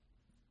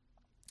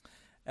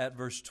at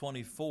verse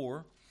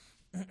 24.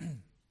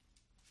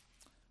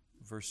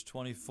 Verse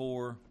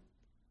 24,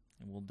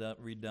 and we'll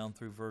read down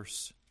through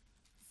verse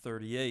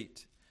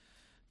 38.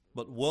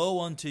 But woe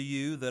unto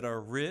you that are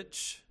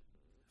rich,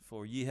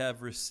 for ye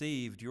have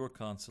received your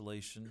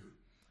consolation.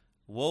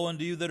 Woe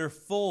unto you that are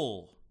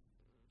full,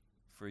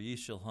 for ye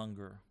shall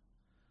hunger.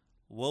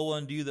 Woe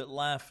unto you that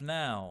laugh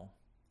now,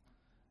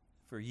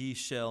 for ye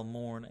shall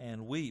mourn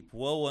and weep.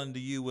 Woe unto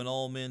you when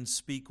all men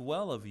speak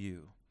well of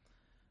you,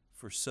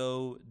 for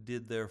so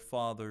did their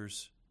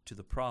fathers to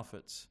the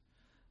prophets.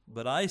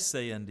 But I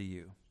say unto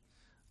you,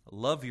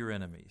 love your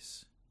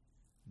enemies,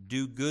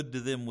 do good to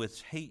them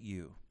which hate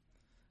you,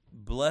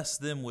 bless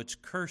them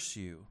which curse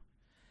you,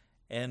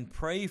 and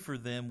pray for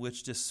them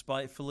which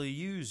despitefully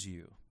use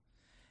you.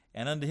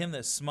 And unto him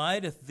that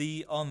smiteth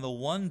thee on the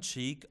one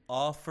cheek,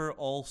 offer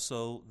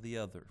also the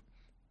other.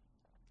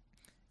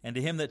 And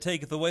to him that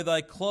taketh away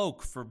thy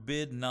cloak,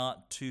 forbid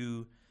not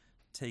to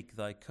take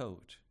thy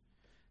coat.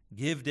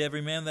 Give to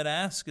every man that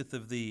asketh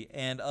of thee,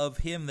 and of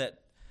him that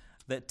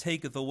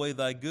taketh away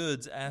thy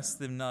goods, ask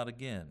them not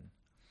again.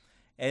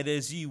 And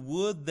as ye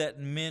would that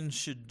men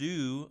should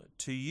do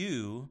to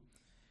you,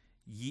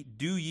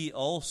 do ye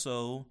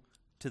also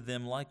to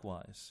them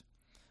likewise.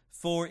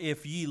 For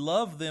if ye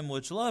love them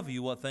which love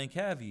you, what thank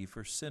have ye?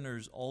 For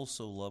sinners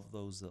also love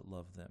those that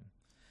love them.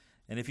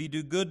 And if ye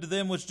do good to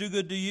them which do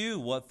good to you,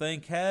 what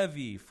thank have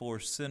ye? For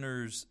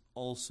sinners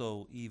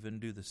also even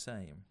do the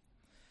same.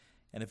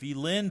 And if ye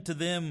lend to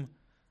them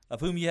of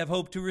whom ye have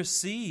hope to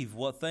receive,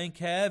 what thank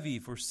have ye?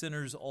 For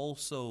sinners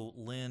also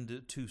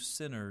lend to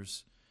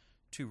sinners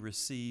to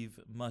receive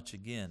much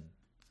again.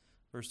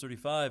 Verse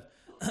 35,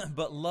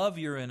 but love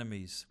your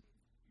enemies,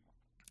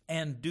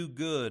 and do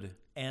good,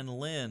 and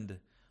lend,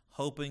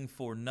 hoping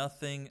for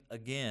nothing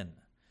again.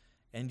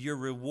 And your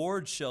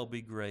reward shall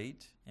be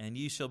great, and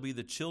ye shall be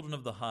the children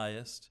of the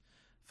highest,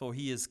 for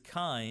he is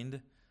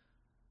kind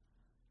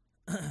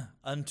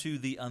unto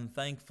the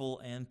unthankful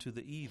and to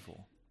the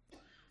evil.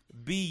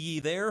 Be ye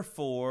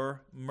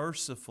therefore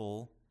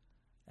merciful,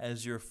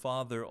 as your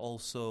Father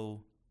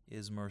also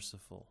is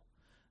merciful.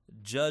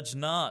 Judge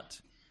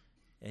not,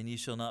 and ye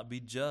shall not be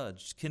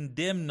judged.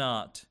 Condemn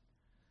not,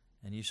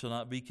 and ye shall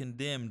not be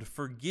condemned.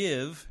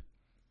 Forgive,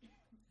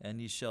 and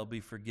ye shall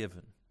be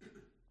forgiven.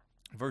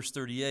 Verse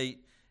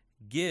 38,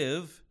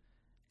 give,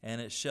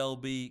 and it shall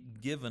be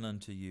given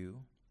unto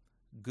you.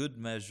 Good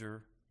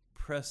measure,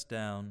 pressed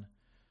down,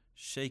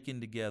 shaken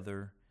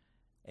together,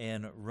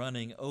 and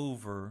running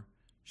over,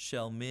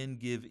 shall men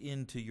give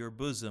into your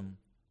bosom.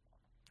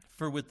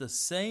 For with the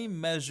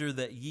same measure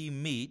that ye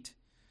mete,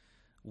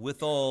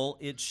 withal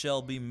it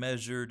shall be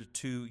measured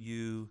to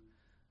you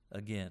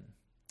again.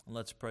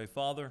 Let's pray.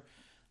 Father,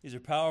 these are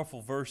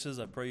powerful verses.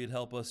 I pray you'd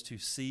help us to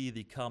see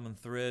the common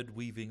thread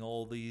weaving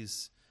all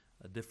these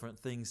different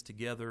things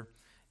together,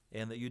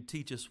 and that you'd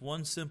teach us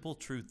one simple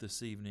truth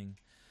this evening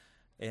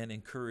and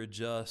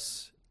encourage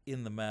us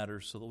in the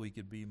matter so that we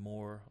could be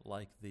more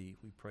like thee.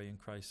 We pray in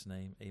Christ's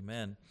name.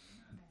 Amen.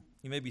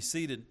 You may be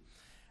seated.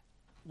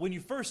 When you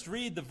first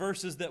read the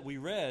verses that we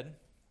read,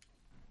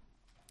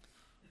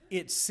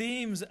 it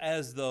seems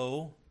as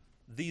though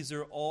these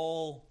are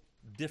all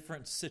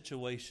different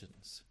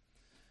situations.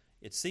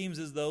 It seems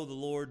as though the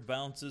Lord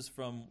bounces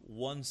from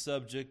one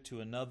subject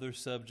to another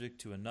subject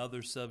to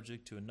another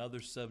subject to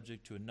another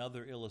subject to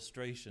another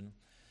illustration.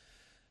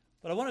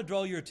 But I want to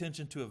draw your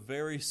attention to a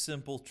very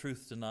simple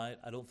truth tonight.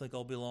 I don't think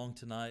I'll be long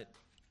tonight.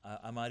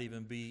 I might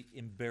even be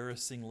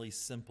embarrassingly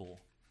simple.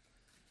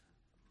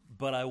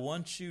 But I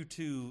want you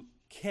to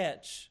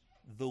catch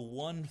the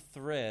one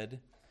thread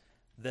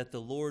that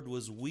the Lord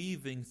was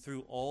weaving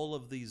through all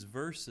of these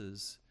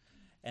verses,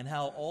 and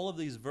how all of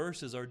these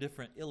verses are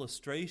different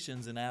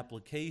illustrations and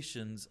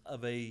applications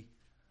of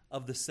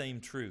the same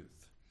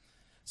truth.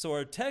 So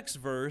our text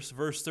verse,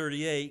 verse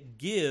 38,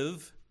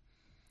 give,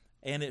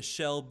 and it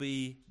shall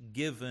be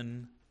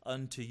given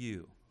unto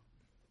you.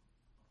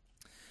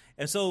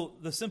 And so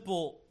the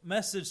simple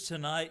message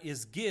tonight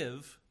is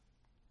give,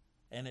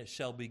 and it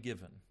shall be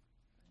given.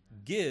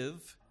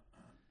 Give,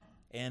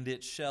 and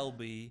it shall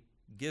be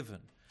given.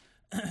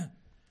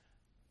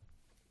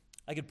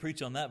 I could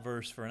preach on that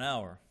verse for an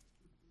hour,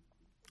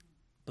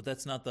 but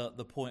that's not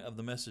the point of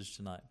the message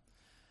tonight.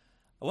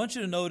 I want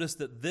you to notice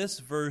that this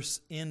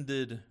verse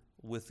ended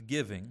with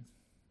giving.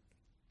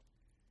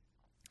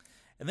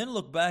 And then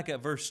look back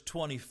at verse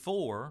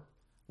 24,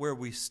 where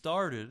we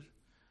started.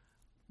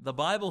 The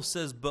Bible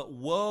says, but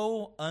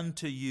woe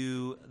unto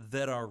you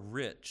that are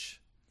rich.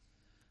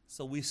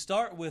 So we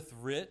start with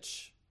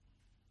rich,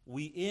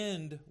 we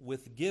end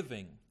with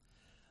giving.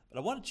 But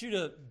I want you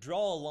to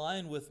draw a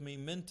line with me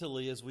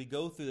mentally as we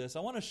go through this. I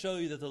want to show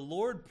you that the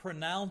Lord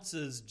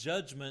pronounces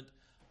judgment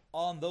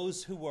on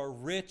those who are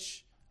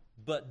rich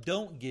but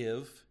don't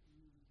give.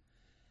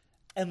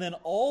 And then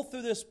all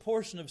through this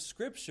portion of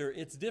Scripture,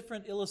 it's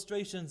different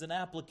illustrations and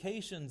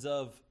applications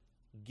of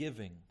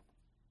giving.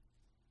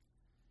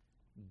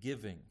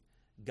 Giving.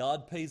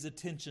 God pays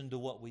attention to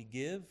what we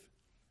give.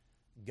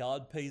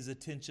 God pays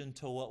attention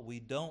to what we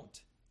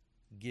don't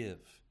give.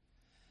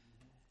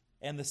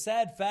 And the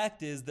sad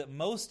fact is that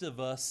most of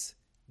us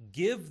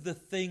give the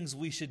things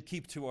we should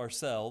keep to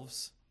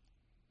ourselves,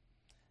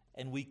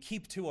 and we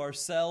keep to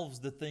ourselves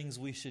the things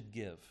we should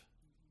give.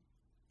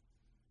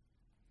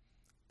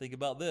 Think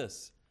about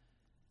this.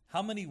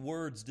 How many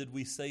words did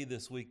we say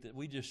this week that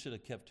we just should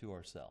have kept to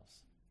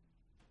ourselves?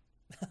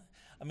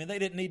 I mean, they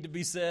didn't need to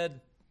be said.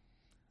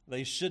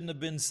 They shouldn't have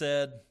been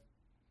said.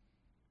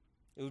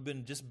 It would have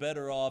been just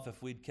better off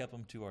if we'd kept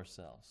them to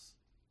ourselves.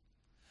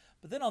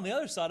 But then on the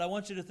other side, I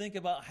want you to think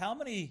about how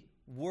many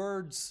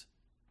words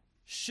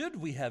should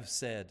we have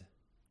said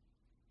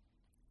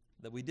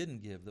that we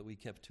didn't give, that we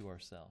kept to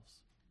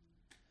ourselves.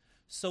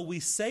 So we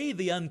say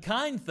the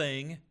unkind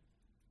thing,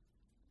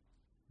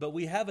 but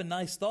we have a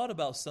nice thought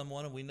about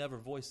someone and we never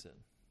voice it.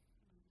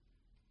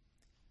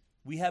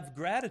 We have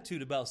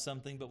gratitude about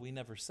something, but we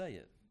never say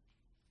it.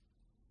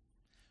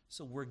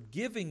 So we're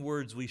giving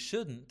words we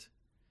shouldn't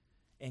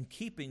and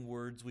keeping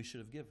words we should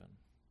have given.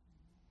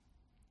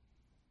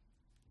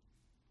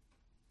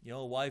 You know,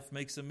 a wife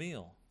makes a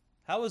meal.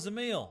 How was the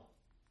meal?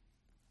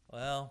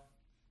 Well,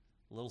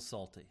 a little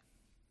salty.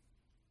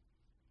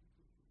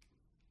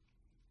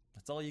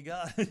 That's all you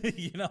got?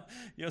 you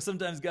know,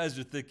 sometimes guys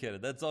are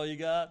thick-headed. That's all you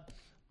got?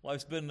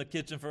 Wife's been in the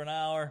kitchen for an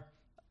hour.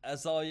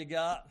 That's all you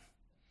got?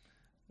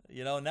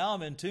 You know, now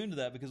I'm in tune to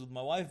that because with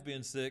my wife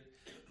being sick,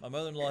 my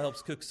mother-in-law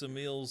helps cook some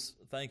meals,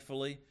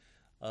 thankfully.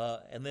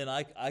 And then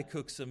I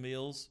cook some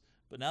meals.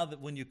 But now that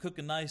when you cook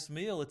a nice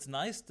meal, it's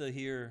nice to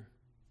hear,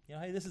 you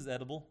know, hey, this is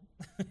edible.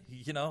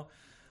 You know,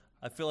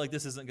 I feel like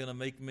this isn't going to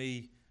make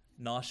me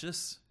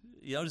nauseous.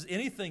 You know, just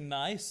anything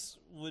nice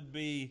would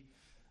be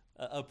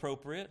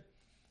appropriate.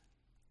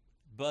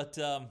 But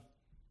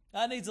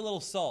that needs a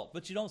little salt.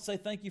 But you don't say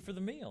thank you for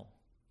the meal.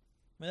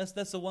 I mean,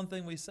 that's the one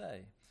thing we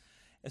say.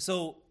 And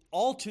so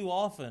all too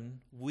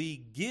often we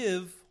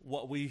give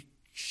what we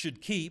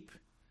should keep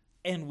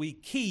and we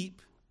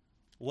keep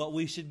what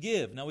we should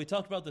give. Now we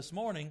talked about this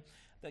morning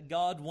that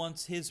God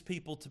wants His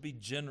people to be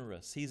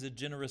generous. He's a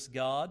generous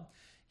God.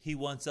 He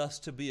wants us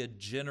to be a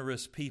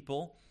generous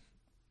people.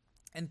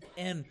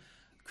 And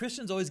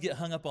Christians always get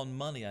hung up on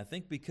money, I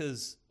think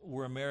because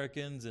we're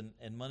Americans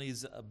and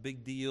money's a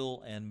big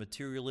deal and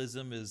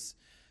materialism is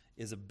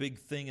a big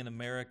thing in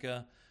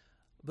America.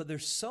 But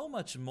there's so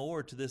much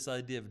more to this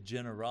idea of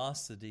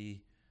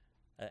generosity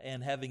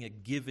and having a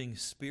giving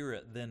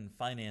spirit than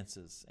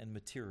finances and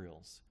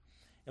materials.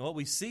 And what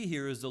we see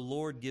here is the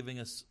Lord giving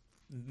us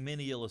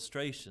many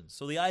illustrations.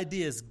 So the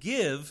idea is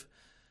give,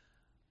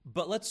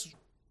 but let's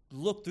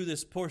look through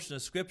this portion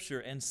of Scripture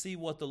and see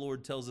what the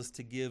Lord tells us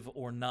to give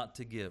or not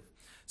to give.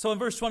 So in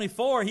verse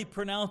 24, He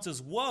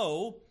pronounces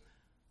woe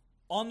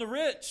on the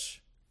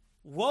rich.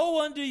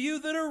 Woe unto you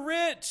that are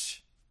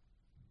rich,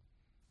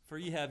 for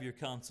ye have your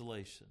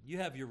consolation. You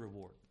have your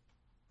reward.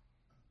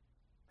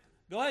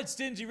 Go ahead,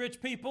 stingy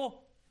rich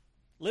people.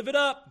 Live it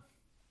up.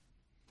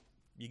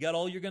 You got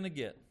all you're going to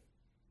get.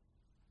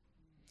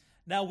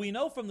 Now, we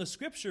know from the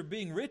Scripture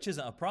being rich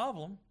isn't a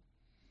problem.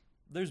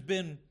 There's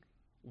been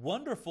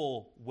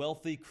wonderful,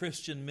 wealthy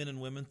Christian men and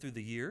women through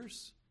the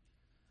years.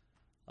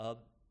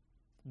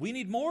 We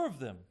need more of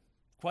them,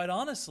 quite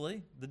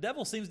honestly. The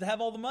devil seems to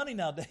have all the money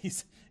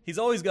nowadays. He's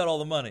always got all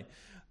the money.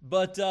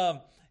 But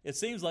it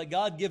seems like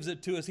God gives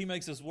it to us. He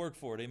makes us work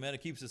for it. Amen.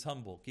 It keeps us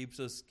humble, keeps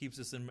us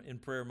in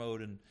prayer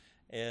mode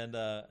and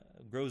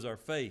grows our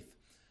faith.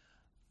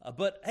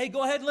 But hey,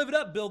 go ahead and live it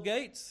up, Bill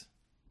Gates.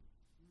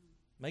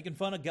 Making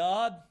fun of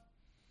God,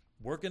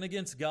 working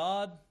against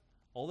God,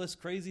 all this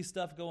crazy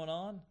stuff going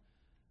on.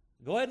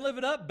 Go ahead and live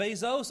it up.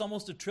 Bezos,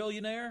 almost a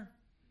trillionaire,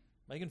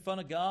 making fun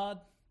of God.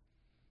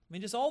 I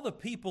mean, just all the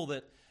people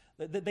that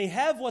they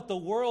have what the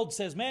world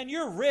says, man,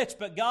 you're rich,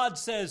 but God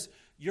says,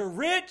 you're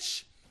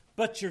rich,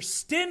 but you're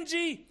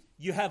stingy.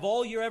 You have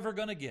all you're ever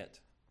going to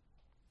get.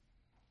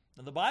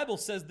 And the Bible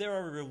says there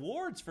are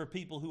rewards for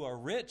people who are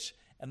rich,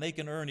 and they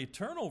can earn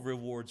eternal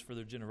rewards for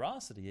their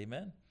generosity.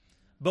 Amen.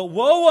 But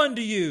woe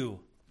unto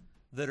you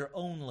that are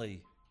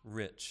only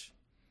rich,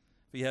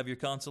 for you have your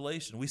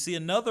consolation. We see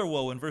another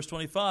woe in verse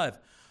 25.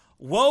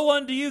 Woe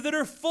unto you that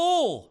are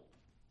full,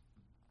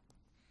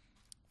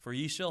 for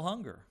ye shall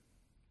hunger.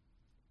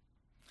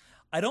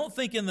 I don't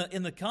think in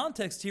the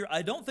context here,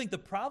 I don't think the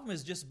problem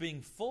is just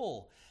being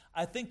full.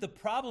 I think the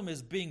problem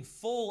is being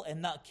full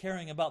and not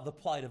caring about the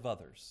plight of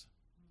others.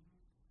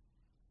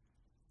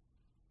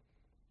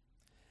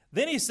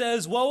 Then he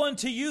says, woe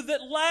unto you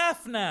that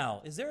laugh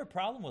now. Is there a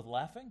problem with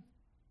laughing?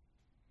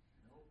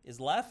 Is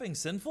laughing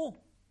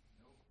sinful?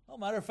 Oh,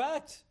 matter of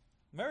fact,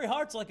 merry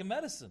heart's like a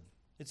medicine.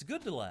 It's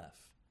good to laugh.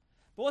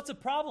 But what's the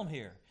problem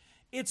here?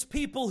 It's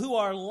people who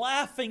are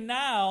laughing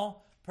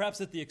now,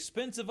 perhaps at the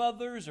expense of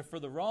others or for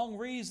the wrong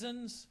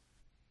reasons.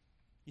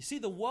 You see,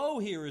 the woe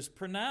here is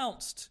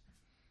pronounced.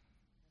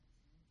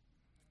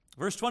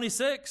 Verse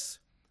 26,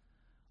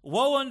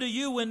 woe unto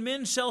you when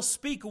men shall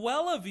speak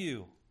well of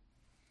you.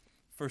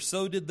 For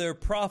so did their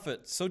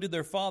prophets, so did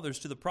their fathers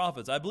to the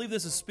prophets. I believe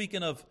this is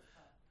speaking of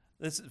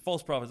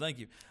false prophets, thank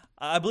you.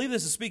 I believe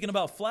this is speaking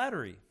about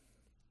flattery.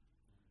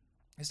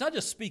 It's not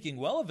just speaking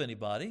well of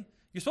anybody.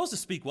 You're supposed to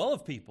speak well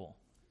of people.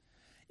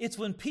 It's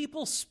when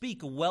people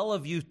speak well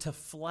of you to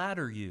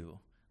flatter you.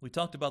 We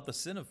talked about the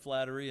sin of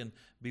flattery and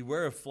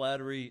beware of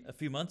flattery a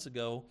few months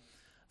ago.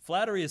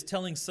 Flattery is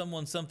telling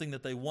someone something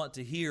that they want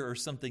to hear or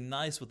something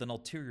nice with an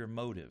ulterior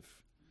motive.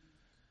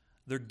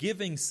 They're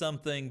giving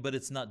something, but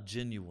it's not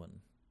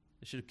genuine.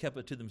 They should have kept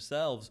it to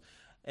themselves.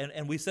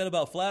 And we said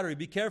about flattery,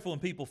 be careful when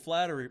people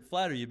flatter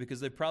you because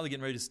they're probably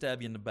getting ready to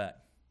stab you in the back.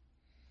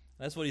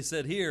 That's what he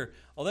said here.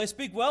 Oh, they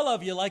speak well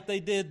of you like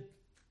they did,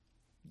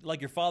 like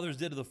your fathers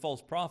did to the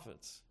false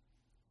prophets.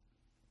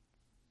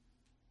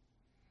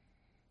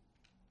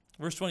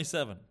 Verse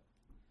 27.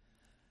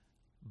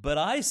 But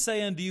I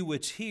say unto you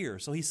which hear.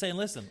 So he's saying,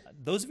 listen,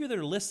 those of you that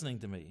are listening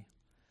to me,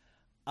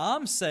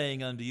 I'm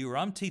saying unto you, or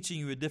I'm teaching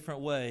you a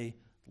different way,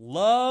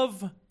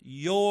 love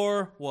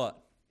your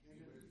what?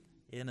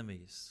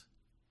 Enemies.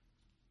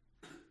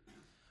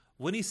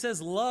 When he says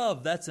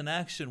love, that's an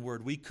action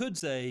word. We could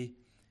say,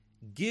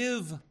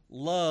 give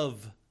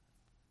love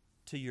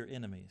to your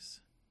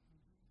enemies.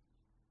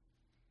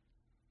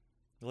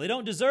 Well, they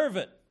don't deserve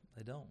it.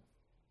 They don't.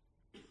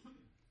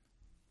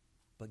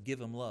 But give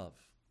them love.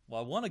 Well,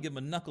 I want to give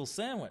them a knuckle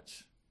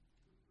sandwich.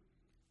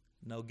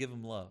 No, give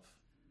them love.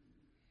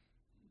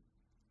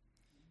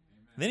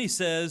 Then he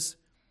says,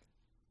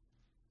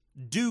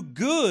 do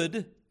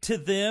good to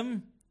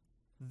them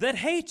that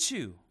hate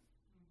you.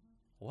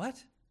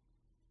 What?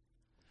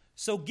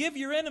 So give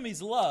your enemies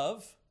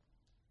love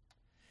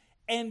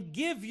and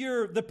give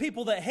the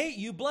people that hate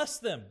you, bless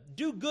them.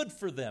 Do good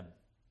for them.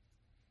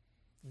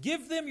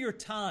 Give them your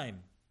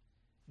time.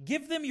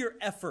 Give them your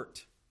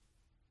effort.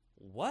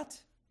 What?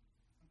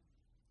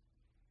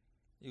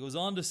 He goes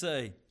on to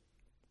say,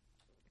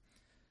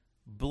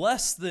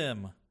 bless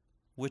them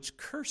which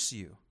curse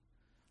you.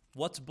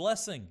 What's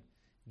blessing?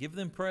 Give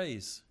them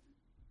praise.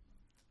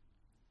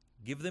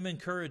 Give them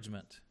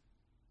encouragement.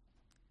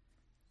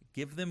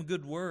 Give them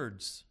good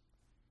words.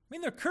 I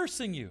mean, they're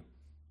cursing you.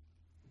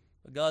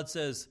 But God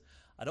says,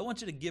 I don't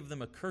want you to give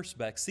them a curse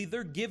back. See,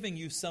 they're giving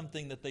you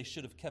something that they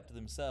should have kept to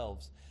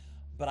themselves.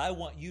 But I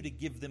want you to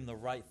give them the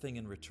right thing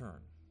in return.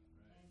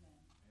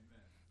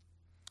 Amen.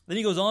 Then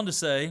he goes on to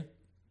say,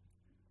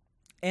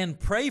 and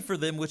pray for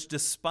them which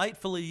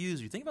despitefully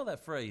use you. Think about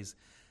that phrase.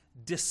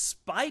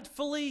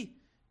 Despitefully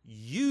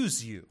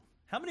use you.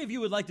 How many of you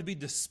would like to be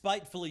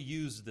despitefully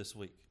used this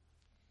week?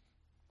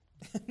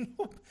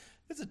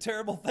 It's a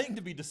terrible thing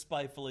to be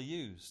despitefully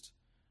used.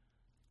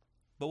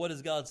 But what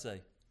does God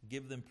say?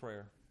 Give them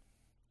prayer.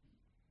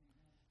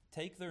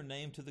 Take their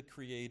name to the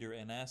Creator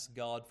and ask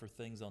God for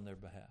things on their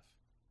behalf.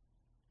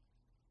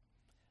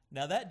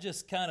 Now that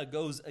just kind of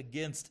goes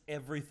against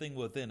everything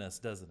within us,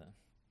 doesn't it?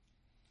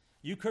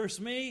 You curse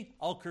me,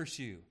 I'll curse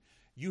you.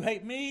 You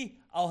hate me,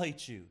 I'll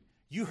hate you.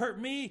 You hurt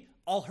me,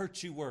 I'll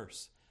hurt you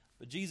worse.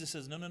 But Jesus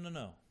says,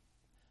 no.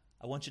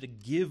 I want you to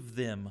give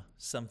them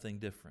something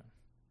different.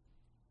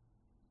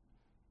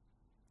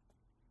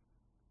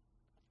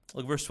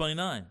 Look, verse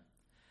 29.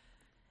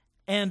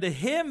 And to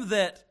him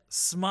that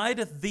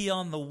smiteth thee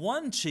on the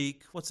one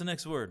cheek, what's the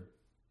next word?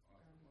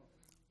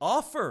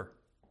 Offer.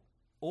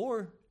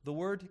 Or the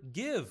word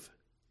give.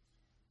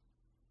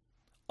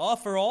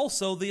 Offer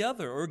also the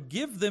other, or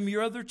give them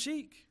your other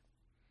cheek.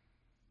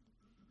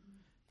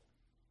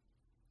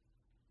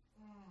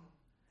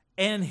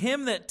 And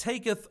him that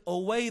taketh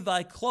away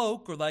thy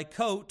cloak or thy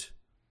coat,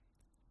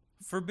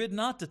 forbid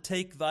not to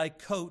take thy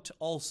coat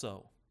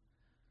also.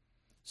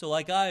 So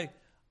like I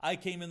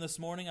came in this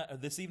evening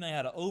I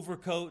had an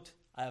overcoat,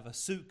 I have a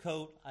suit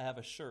coat, I have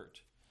a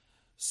shirt.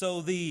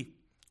 So the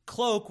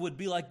cloak would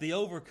be like the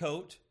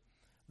overcoat,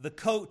 the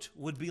coat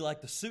would be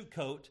like the suit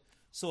coat.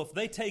 So if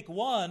they take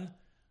one,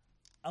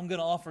 I'm going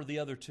to offer the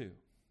other two.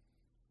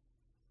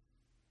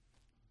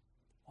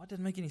 Well, it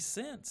doesn't make any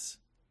sense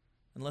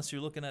unless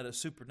you're looking at it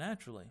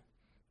supernaturally.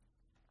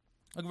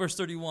 Look at verse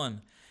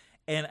 31.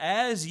 And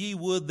as ye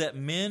would that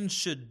men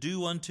should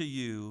do unto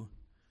you,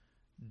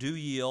 do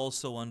ye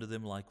also unto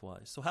them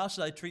likewise. So how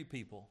should I treat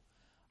people?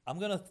 I'm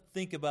going to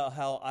think about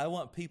how I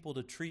want people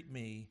to treat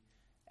me,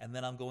 and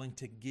then I'm going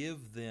to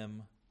give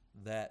them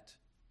that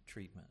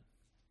treatment.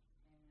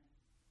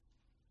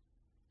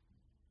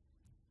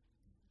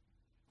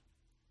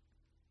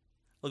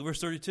 Look at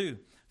verse 32.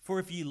 For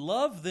if ye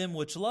love them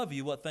which love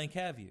you, what thank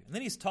have you? And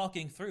then he's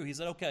talking through. He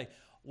said, okay,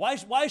 why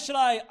should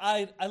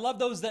I love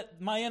those that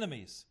my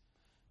enemies?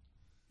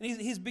 And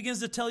he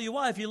begins to tell you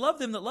why. If you love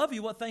them that love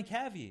you, what thank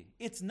have ye?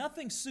 It's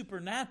nothing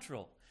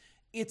supernatural.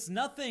 It's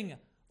nothing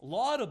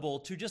laudable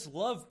to just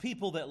love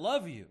people that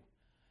love you.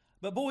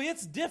 But boy,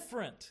 it's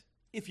different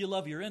if you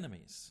love your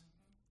enemies.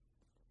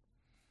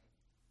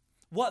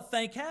 What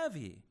thank have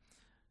ye?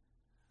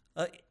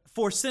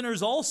 For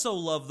sinners also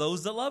love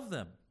those that love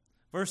them.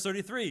 Verse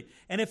 33,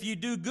 and if you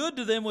do good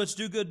to them which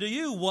do good to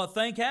you, what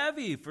thank have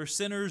ye? For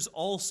sinners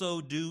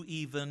also do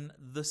even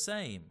the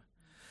same.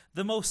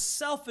 The most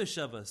selfish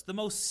of us, the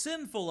most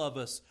sinful of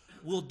us,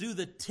 will do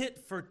the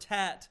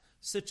tit-for-tat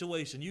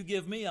situation. You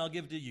give me, I'll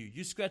give to you.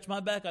 You scratch my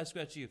back, I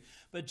scratch you.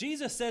 But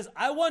Jesus says,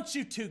 I want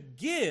you to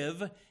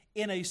give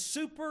in a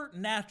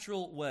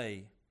supernatural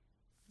way,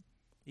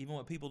 even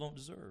what people don't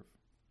deserve.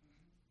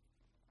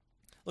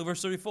 Look,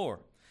 verse 34.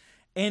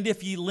 And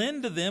if ye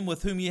lend to them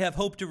with whom ye have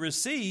hope to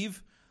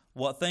receive,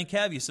 what thank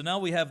have you? So now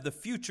we have the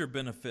future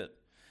benefit.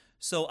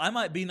 So I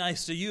might be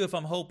nice to you if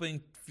I'm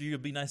hoping for you to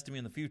be nice to me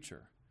in the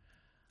future.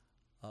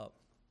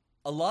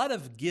 A lot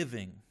of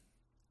giving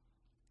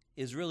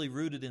is really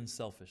rooted in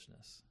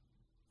selfishness.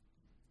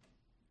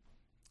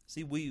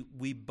 See,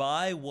 we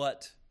buy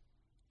what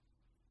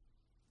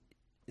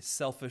is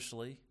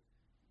selfishly,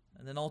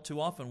 and then all too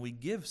often we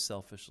give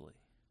selfishly.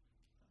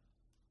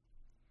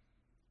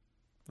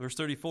 Verse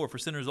 34, for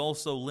sinners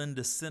also lend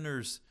to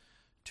sinners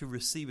to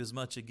receive as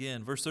much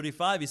again. Verse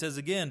 35, he says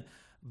again,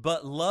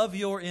 but love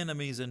your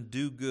enemies and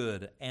do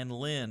good and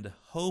lend,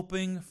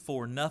 hoping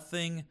for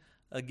nothing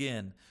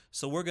again.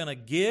 So we're going to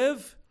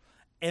give,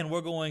 and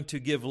we're going to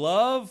give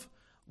love.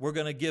 We're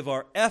going to give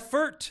our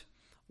effort.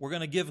 We're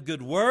going to give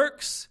good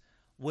works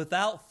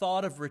without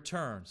thought of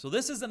return. So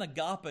this is an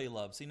agape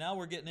love. See, now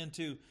we're getting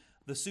into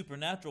the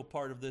supernatural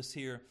part of this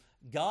here.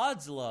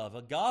 God's love,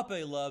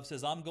 agape love,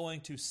 says, I'm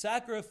going to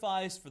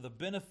sacrifice for the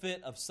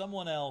benefit of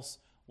someone else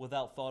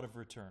without thought of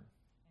return. Amen.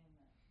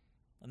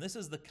 And this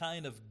is the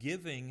kind of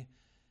giving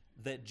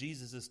that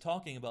Jesus is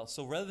talking about.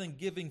 So rather than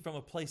giving from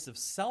a place of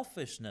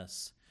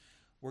selfishness,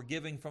 we're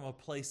giving from a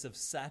place of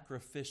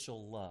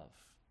sacrificial love.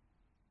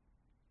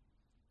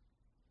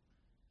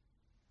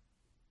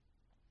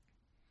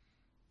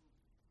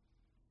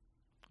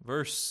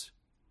 Verse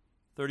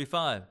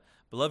 35.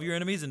 But love your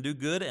enemies and do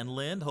good and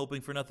lend,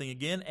 hoping for nothing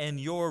again, and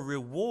your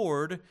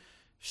reward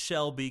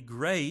shall be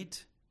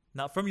great,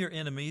 not from your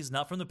enemies,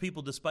 not from the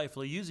people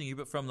despitefully using you,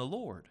 but from the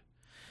Lord.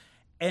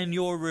 And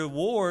your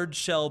reward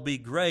shall be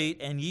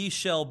great, and ye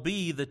shall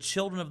be the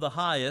children of the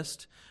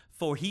highest,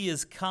 for he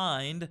is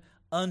kind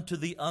unto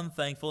the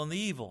unthankful and the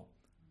evil.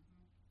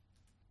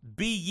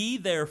 Be ye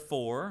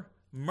therefore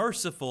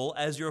merciful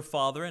as your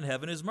Father in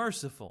heaven is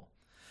merciful.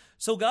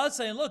 So God's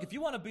saying, look, if you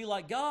want to be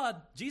like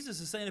God, Jesus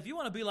is saying, if you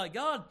want to be like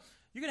God,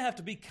 you're going to have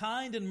to be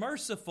kind and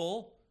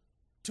merciful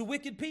to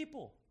wicked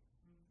people.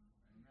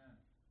 Amen.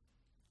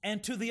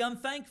 And to the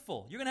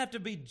unthankful. You're going to have to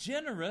be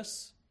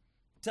generous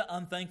to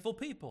unthankful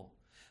people.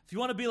 If you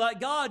want to be like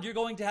God, you're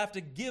going to have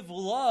to give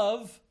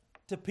love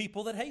to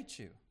people that hate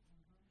you.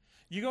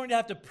 You're going to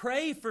have to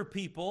pray for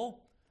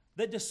people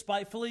that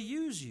despitefully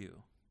use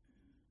you.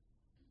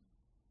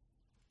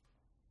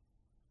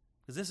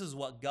 Because this is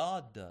what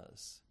God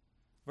does.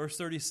 Verse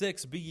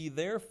 36, be ye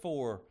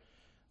therefore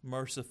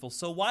merciful.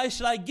 So why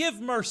should I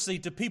give mercy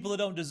to people that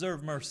don't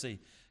deserve mercy?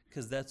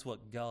 Because that's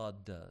what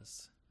God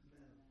does.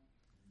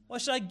 Why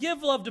should I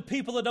give love to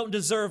people that don't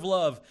deserve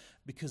love?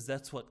 Because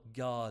that's what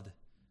God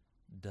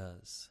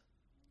does.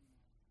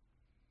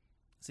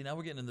 See, now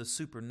we're getting into the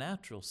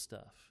supernatural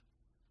stuff.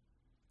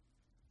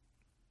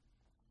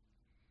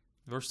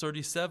 Verse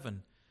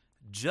 37,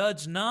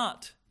 judge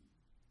not,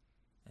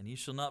 and ye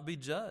shall not be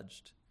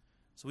judged.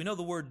 So we know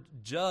the word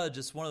judge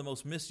is one of the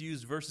most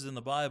misused verses in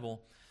the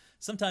Bible.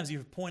 Sometimes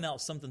you point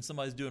out something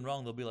somebody's doing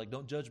wrong, they'll be like,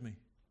 don't judge me.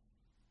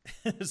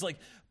 It's like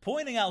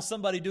pointing out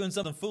somebody doing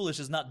something foolish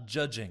is not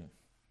judging.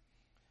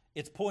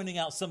 It's pointing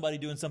out somebody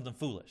doing something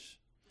foolish.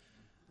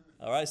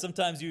 All right,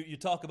 sometimes you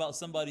talk about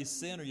somebody's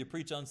sin or you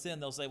preach on sin,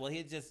 they'll say, well,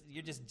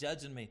 you're just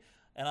judging me.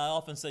 And I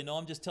often say, no,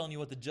 I'm just telling you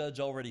what the judge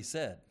already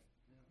said.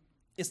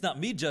 It's not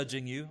me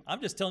judging you,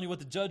 I'm just telling you what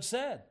the judge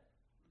said.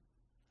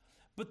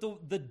 But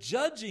the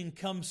judging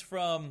comes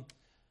from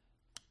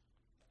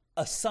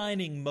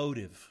assigning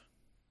motive.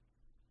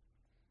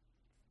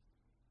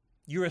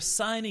 You're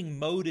assigning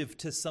motive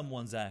to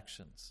someone's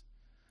actions.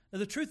 Now,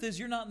 the truth is,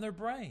 you're not in their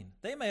brain.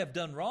 They may have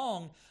done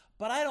wrong,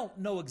 but I don't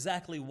know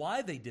exactly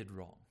why they did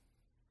wrong.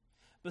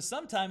 But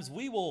sometimes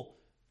we will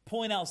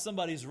point out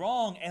somebody's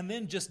wrong and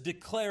then just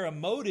declare a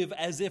motive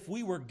as if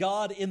we were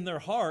God in their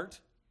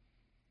heart.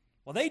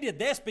 Well, they did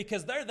this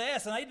because they're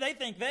this, and they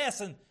think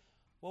this, and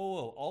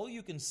whoa. All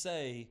you can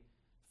say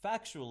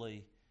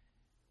factually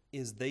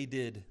is they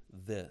did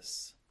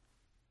this.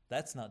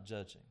 That's not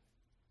judging.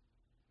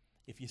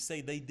 If you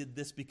say they did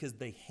this because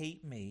they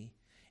hate me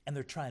and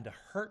they're trying to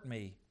hurt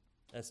me,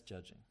 that's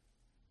judging.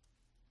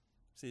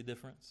 See the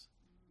difference?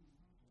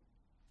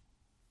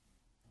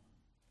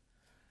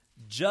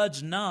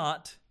 Judge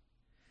not,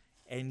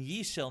 and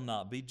ye shall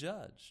not be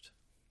judged.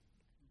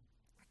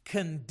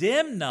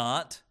 Condemn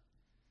not,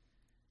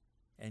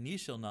 and ye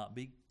shall not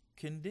be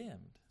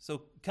condemned.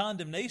 So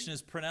condemnation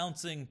is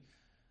pronouncing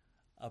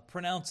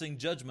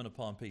judgment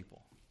upon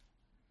people.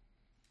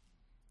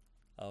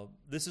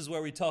 This is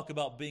where we talk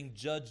about being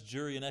judge,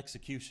 jury, and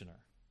executioner.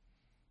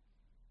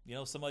 You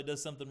know, somebody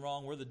does something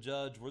wrong, we're the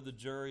judge, we're the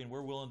jury, and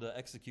we're willing to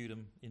execute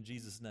them in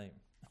Jesus' name.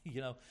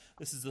 You know,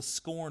 this is the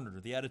scorner,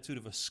 the attitude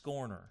of a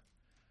scorner.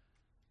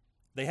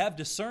 They have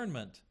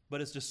discernment, but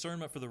it's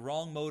discernment for the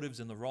wrong motives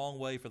in the wrong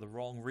way for the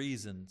wrong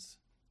reasons.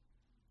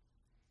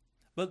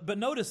 But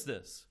notice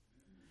this.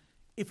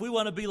 If we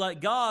want to be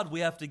like God,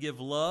 we have to give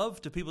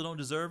love to people who don't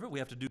deserve it. We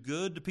have to do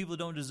good to people who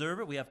don't deserve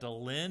it. We have to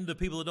lend to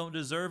people who don't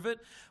deserve it.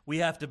 We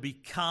have to be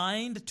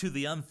kind to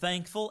the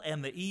unthankful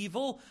and the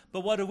evil.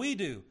 But what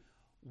do?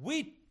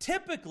 We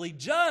typically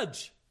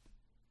judge.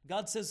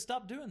 God says,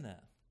 stop doing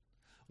that.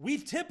 we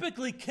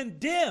typically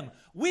condemn.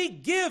 We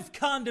give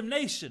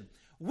condemnation.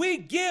 We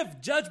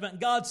give judgment.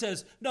 God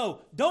says,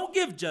 no, don't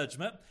give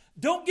judgment.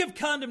 Don't give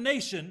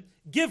condemnation.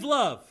 Give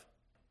love.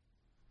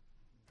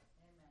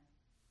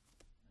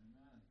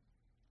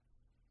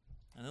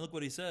 And then look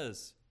what he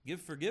says. Give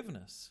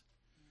forgiveness.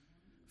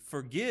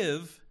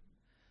 Forgive,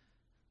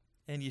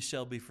 and ye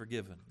shall be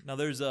forgiven. Now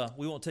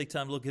we won't take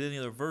time to look at any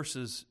other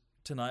verses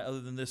tonight other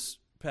than this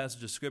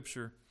passage of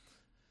Scripture.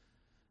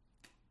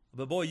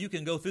 But boy, you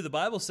can go through. The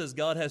Bible says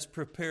God has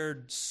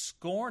prepared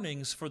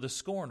scornings for the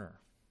scorner.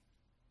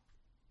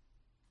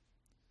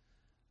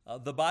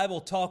 The Bible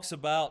talks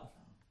about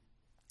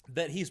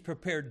that He's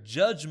prepared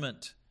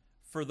judgment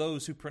for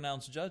those who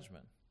pronounce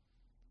judgment.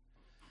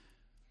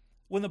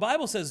 When the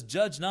Bible says,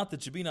 judge not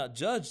that you be not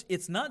judged,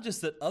 it's not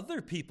just that other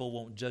people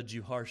won't judge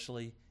you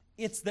harshly.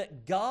 It's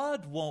that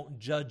God won't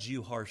judge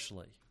you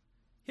harshly.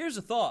 Here's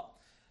a thought.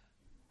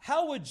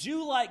 How would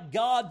you like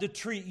God to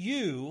treat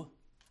you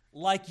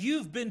like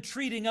you've been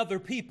treating other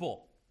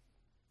people?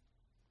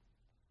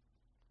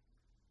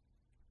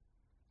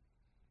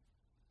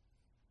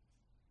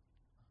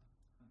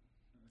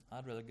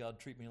 I'd rather God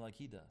treat me like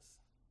He does.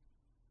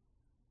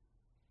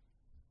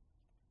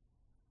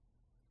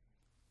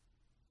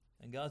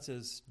 And God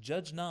says,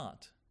 judge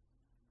not,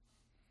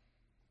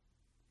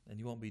 and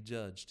you won't be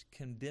judged.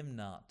 Condemn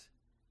not,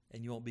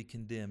 and you won't be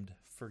condemned.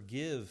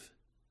 Forgive,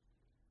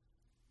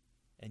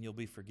 and you'll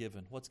be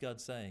forgiven. What's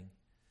God saying?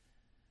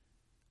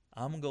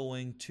 I'm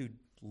going to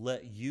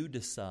let you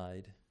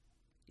decide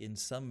in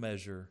some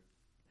measure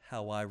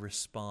how I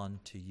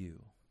respond to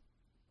you.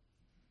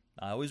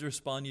 I always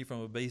respond to you from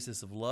a basis of love.